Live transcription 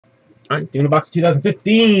All right, doing a box of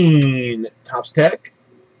 2015 Topps Tek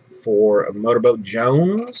for Motorboat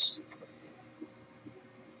Jones.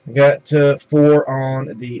 We got 4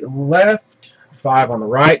 on the left, 5 on the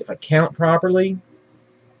right, if I count properly.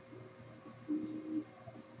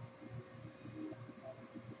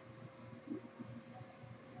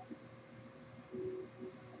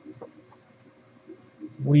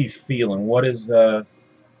 What are you feeling?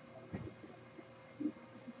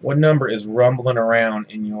 What number is rumbling around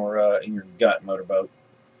in your gut, Motorboat?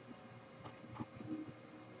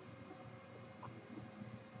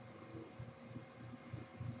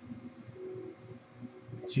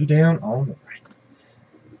 Two down on the right.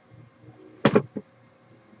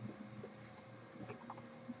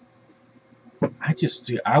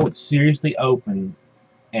 I would seriously open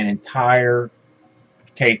an entire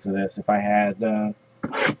case of this if I had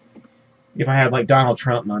like Donald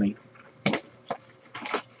Trump money.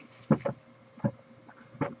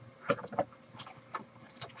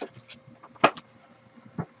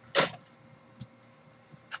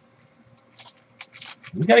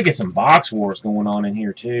 We gotta get some box wars going on in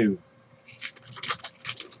here too.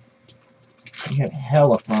 We had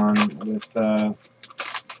hella fun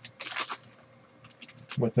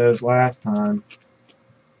with those last time.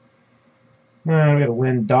 We got a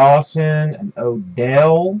Win Dawson and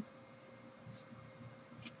Odell.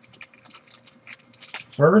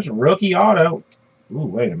 First rookie auto. Ooh,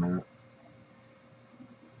 wait a minute.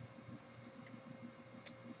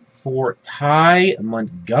 For Ty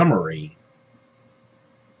Montgomery.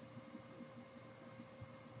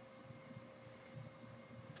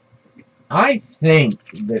 I think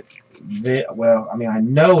that, well, I mean, I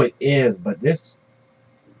know it is, but this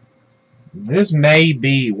may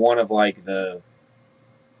be one of like the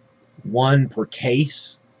 1 per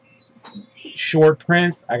case short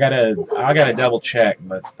prints. I gotta double check,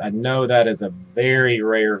 but I know that is a very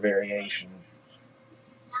rare variation.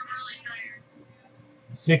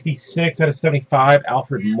 66 out of 75,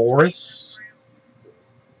 Alfred Morris.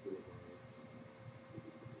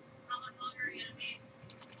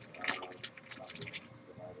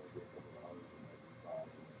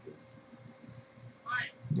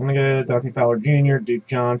 I'm going to get Dante Fowler Jr., Duke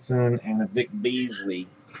Johnson, and a Vic Beasley.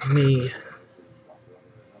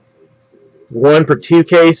 1 per 2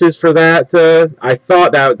 cases for that. I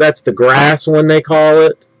thought that's the grass one they call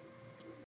it.